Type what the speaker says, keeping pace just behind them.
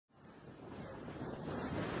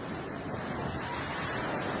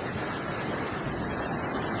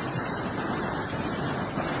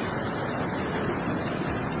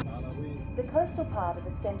coastal part of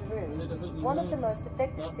Iskenderun, one of the most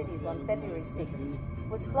affected cities on February 6,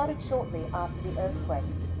 was flooded shortly after the earthquake.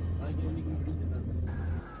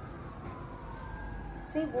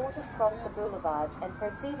 Sea waters crossed the boulevard and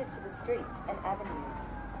proceeded to the streets and avenues.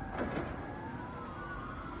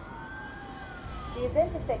 The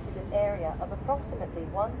event affected an area of approximately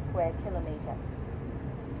 1 square kilometer.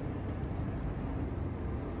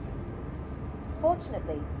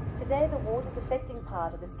 Fortunately, today the waters affecting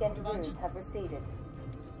part of Iskenderun have receded.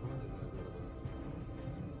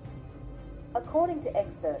 According to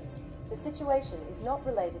experts, the situation is not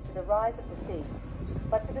related to the rise of the sea,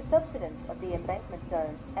 but to the subsidence of the embankment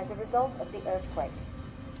zone as a result of the earthquake.